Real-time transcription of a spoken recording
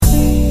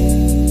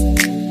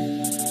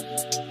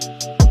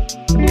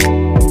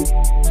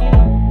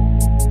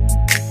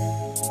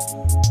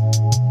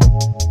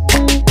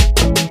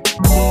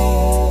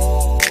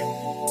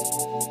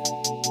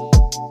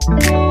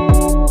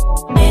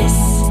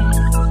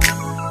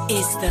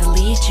It's the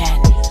Legion.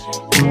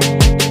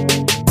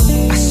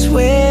 I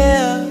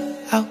swear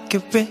I'll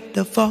get rid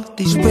of all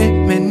these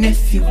women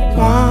if you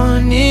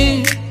want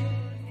it.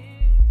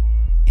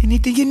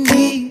 Anything you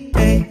need,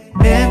 babe,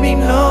 let me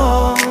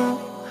know.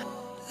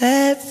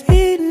 Let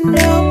me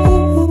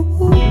know.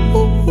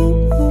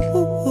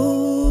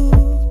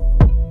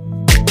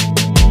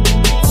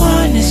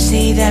 Wanna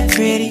see that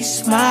pretty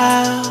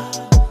smile.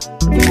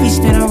 We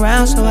spin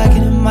around so I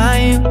can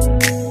admire you.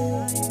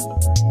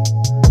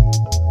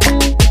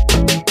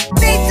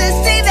 Need to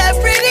see that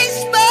pretty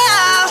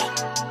smile.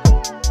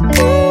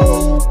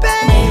 Ooh,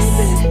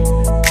 baby.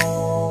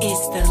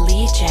 It's the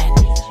Legion.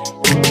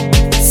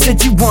 Said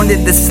you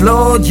wanted the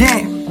slow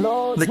jam,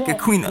 like a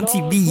queen on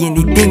TV.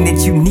 Anything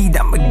that you need,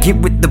 I'ma get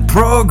with the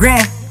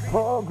program.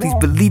 Please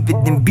believe it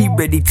and be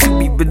ready to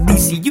be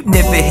released. See, you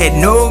never had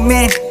no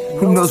man.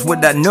 Who knows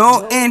what I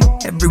know, and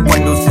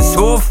everyone knows this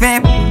whole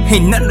fam.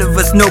 Ain't none of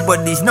us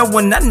nobodies. No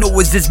one I know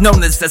is just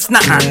known as us. Nah,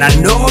 I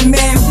know,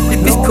 man.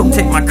 If it's cool,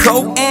 take my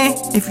coat, and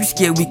if you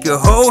scared, we could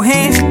hold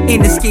hands.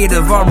 Ain't scared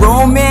of our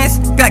romance.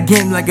 Got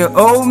game like an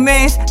old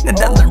man's. Now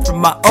I learned from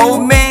my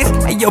old man.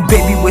 Hey, yo,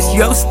 baby, what's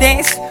your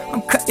stance?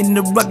 I'm cutting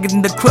the rug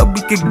in the club,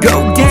 we could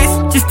go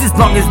dance. Just as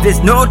long as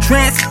there's no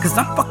trance, cause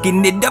I'm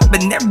fucking it up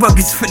and that rug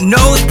is for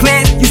nose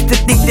plans. Used to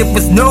think there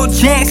was no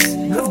chance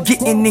of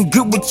getting in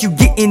good what you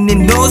getting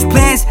in those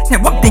plans.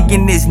 Now I'm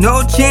thinking there's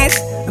no chance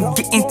of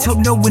getting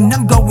told no when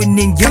I'm going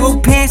in your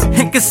pants.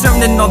 Ain't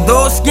concerned in all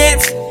those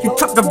scams. You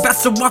talk about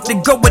so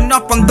often going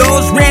off on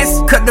those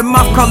rants. Cut them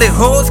off, call it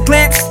hose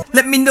clamps.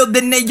 Let me know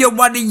the name, yo,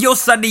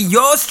 adios,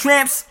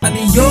 tramps.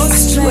 Adios, I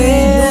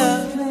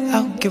swear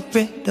I'll get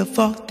rid of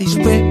all these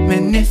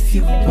women if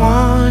you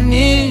want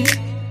it.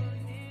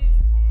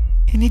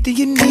 Anything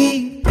you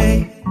need,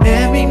 babe,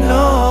 let me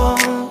know.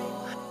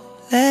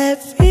 Let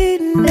me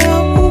know.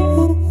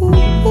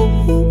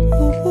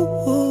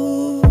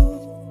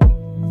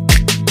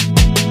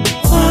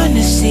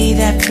 Wanna see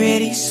that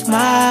pretty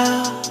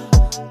smile.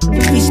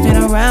 We spin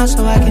around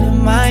so I can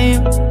admire you.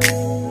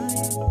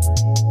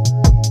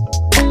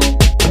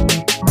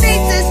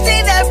 Need to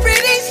see that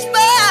pretty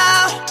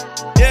smile.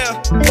 Yeah.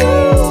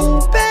 Ooh,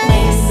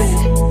 baby.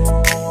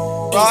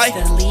 Right?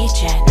 It's the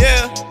Legion.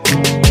 Yeah.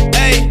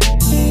 Hey,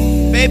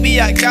 baby,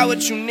 I got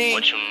what you need.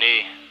 What you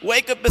need?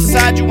 Wake up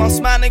beside you, I'm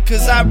smiling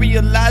cause I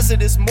realize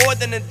that it's more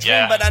than a dream.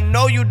 Yeah. But I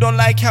know you don't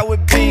like how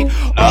it be.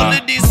 All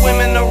of these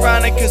women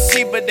around I can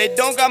see, but they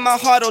don't got my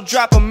heart, I'll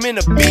drop them in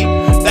a beat.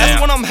 That's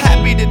Damn. what I'm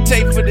happy to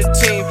take for the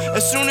team.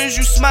 As soon as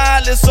you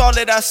smile, it's all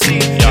that I see.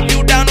 Yeah. If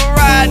you down to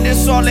ride,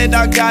 that's all that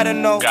I gotta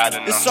know.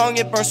 This song,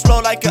 it burns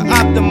slow like an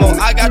optimal.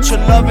 I got your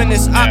love and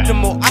it's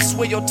optimal. I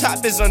swear your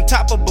top is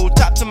untoppable.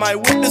 Top to my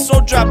whip is so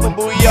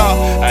droppable,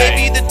 y'all.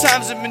 Baby, the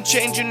times have been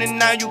changing and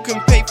now you can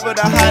pay for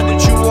the high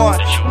that you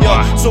want.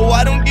 Yo, so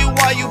I don't get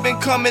why you been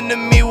coming to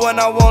me when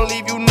I won't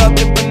leave you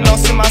nothing but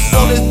nothing. My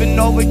soul has been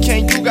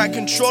overcame. You got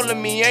control of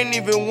me, ain't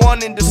even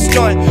wanting to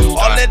stunt.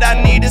 All that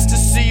I need is to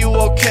see you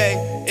okay.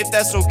 If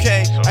that's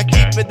okay, I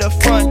keep it up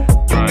front.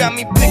 You got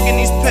me picking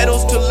these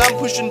petals till I'm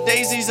pushing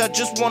daisies. I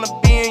just wanna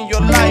be in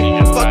your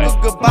life. Fuck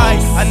a goodbye.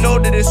 I know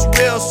that it's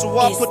real, so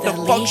I'll It's put the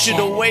the fuck shit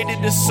Legion. away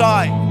to the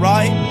side,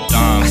 right?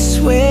 I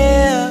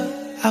swear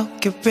I'll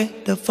get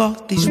rid of all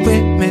these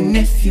women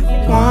if you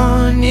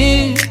want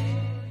it.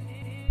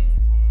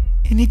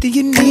 Anything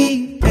you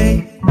need,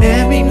 babe,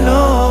 let me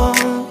know.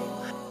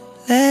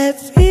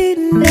 Let me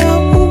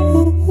know.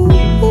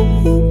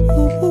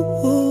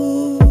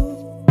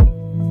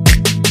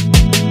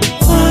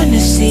 Wanna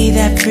see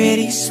that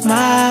pretty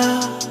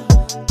smile.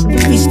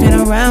 We spin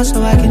around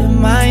so I can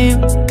admire you.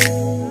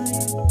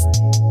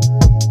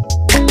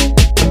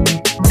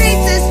 Need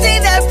to see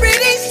that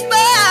pretty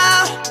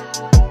smile.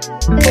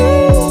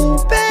 Ooh,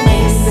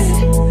 baby.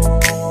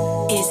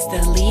 It's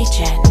the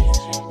Legion.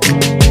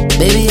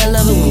 Baby, I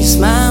love it when you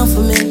smile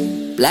for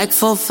me. Black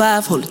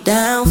 4-5, hold it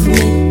down for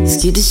me.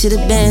 Skip this shit a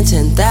band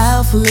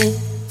 10,000 for me.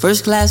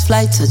 First class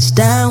flight,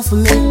 touchdown for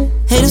me.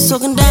 Haters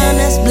talking down,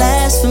 that's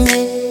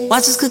blasphemy.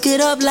 Watch us cook it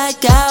up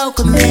like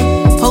alchemy.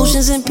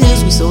 Potions and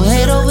pills, we so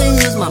head over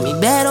heels. Mommy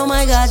bad, oh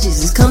my God,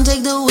 Jesus, come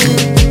take the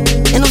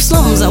wheel. In them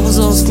slums, I was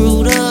all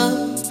screwed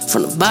up.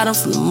 From the bottom,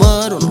 from the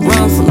mud, on the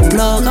run from the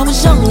plug. I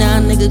was young, now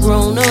a nigga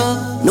grown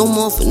up. No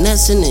more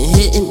finessing and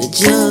hitting the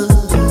jug.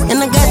 And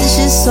I got this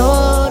shit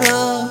sold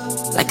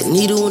up, like a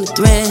needle and a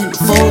thread. And the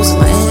folds in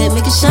my head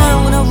make it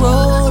shine when I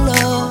roll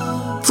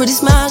up. Pretty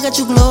smile got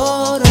you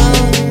glowed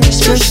up.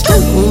 Stretched out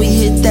when we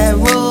hit that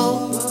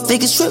road.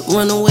 Fake a trip,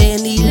 run away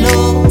and need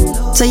low.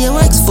 Tell your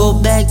ex fall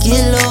back,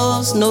 get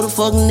lost. Know the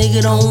fuck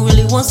nigga don't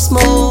really want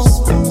smoke.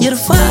 You're the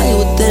fire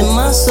within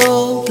my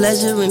soul.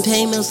 Pleasure and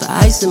pain melts the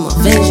ice in my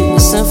veins. You were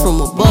sent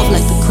from above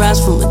like the cries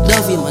from a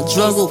dove. You're my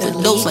drug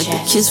overdose like the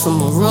kiss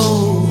from a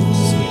rose.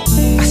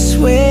 I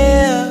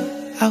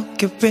swear I'll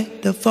get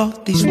rid of all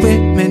these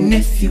women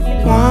if you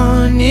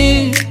want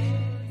it.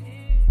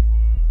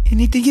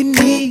 Anything you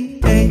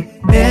need, babe,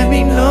 let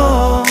me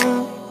know.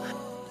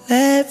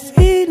 Let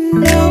me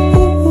know.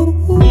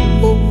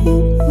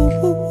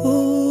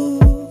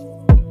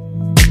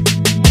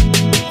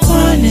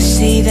 wanna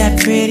see that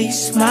pretty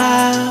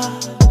smile.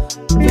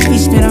 We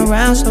spin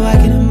around so I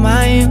can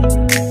admire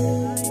you.